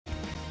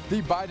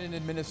The Biden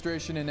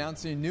administration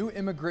announcing new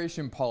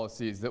immigration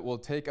policies that will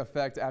take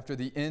effect after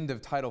the end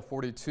of Title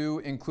 42,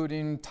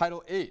 including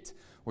Title 8,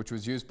 which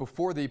was used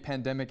before the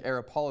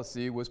pandemic-era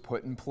policy was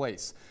put in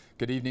place.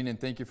 Good evening and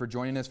thank you for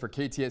joining us for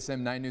KTSM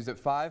 9 News at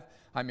 5.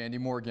 I'm Andy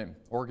Morgan.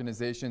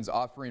 Organizations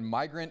offering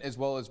migrant as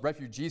well as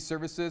refugee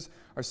services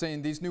are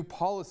saying these new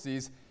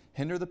policies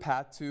hinder the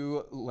path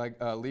to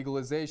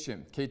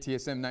legalization.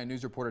 KTSM 9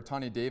 News reporter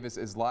Tani Davis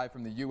is live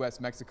from the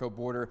U.S.-Mexico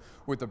border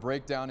with the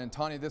breakdown. And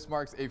Tani, this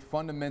marks a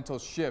fundamental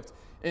shift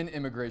in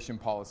immigration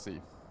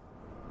policy.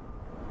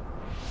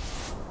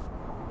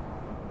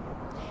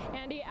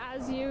 Andy,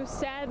 as you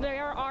said,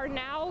 there are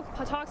now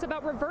talks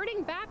about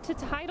reverting back to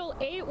Title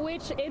 8,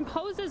 which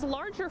imposes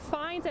larger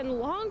fines and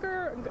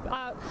longer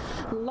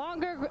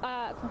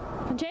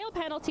jail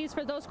penalties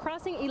for those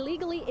crossing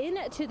illegally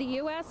into the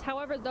U.S.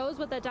 However, those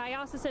with the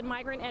diocesan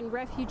migrant and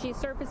refugee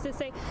services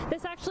say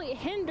this actually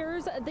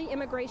hinders the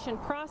immigration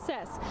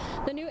process.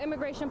 The new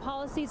immigration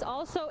policies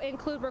also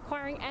include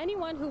requiring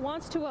anyone who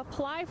wants to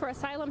apply for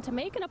asylum to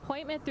make an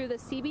appointment through the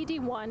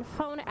CBD1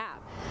 phone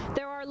app.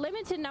 There are a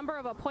limited number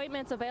of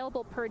appointments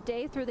available per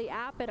day through the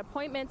app, and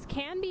appointments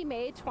can be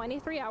made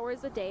 23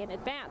 hours a day in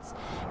advance.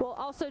 We'll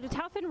also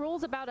toughen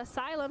rules about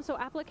asylum, so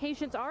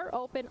applications are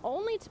open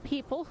only to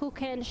people who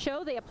can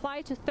show they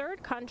applied to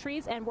third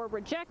countries and were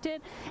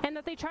rejected, and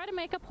that they try to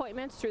make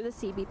appointments through the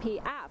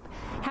CBP app.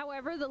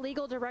 However, the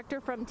legal director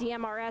from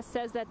DMRS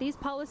says that these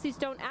policies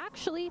don't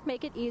actually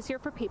make it easier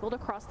for people to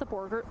cross the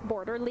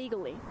border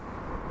legally.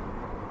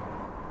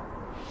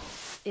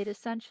 It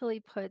essentially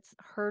puts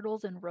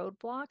hurdles and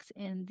roadblocks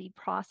in the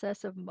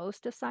process of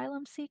most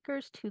asylum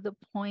seekers to the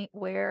point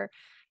where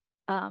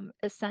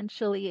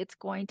essentially it's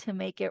going to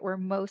make it where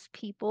most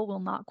people will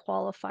not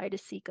qualify to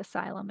seek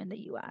asylum in the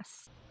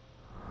U.S.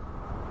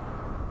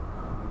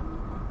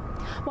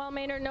 While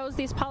Maynard knows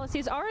these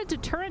policies are a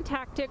deterrent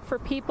tactic for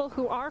people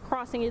who are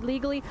crossing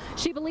illegally,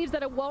 she believes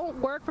that it won't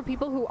work for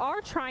people who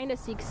are trying to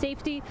seek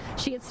safety.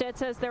 She instead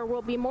says there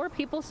will be more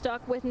people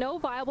stuck with no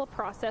viable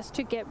process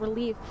to get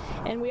relief.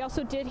 And we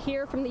also did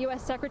hear from the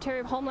U.S. Secretary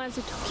of Homeland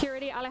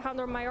Security,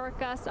 Alejandro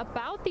Mayorkas,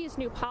 about these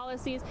new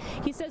policies.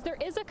 He says there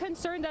is a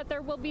concern that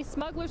there will be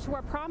smugglers who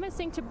are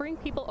promising to bring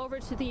people over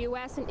to the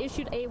U.S. and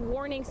issued a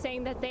warning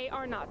saying that they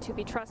are not to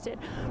be trusted.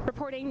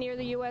 Reporting near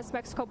the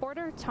U.S.-Mexico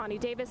border, Tani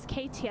Davis,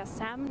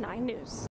 KTSM 9 News.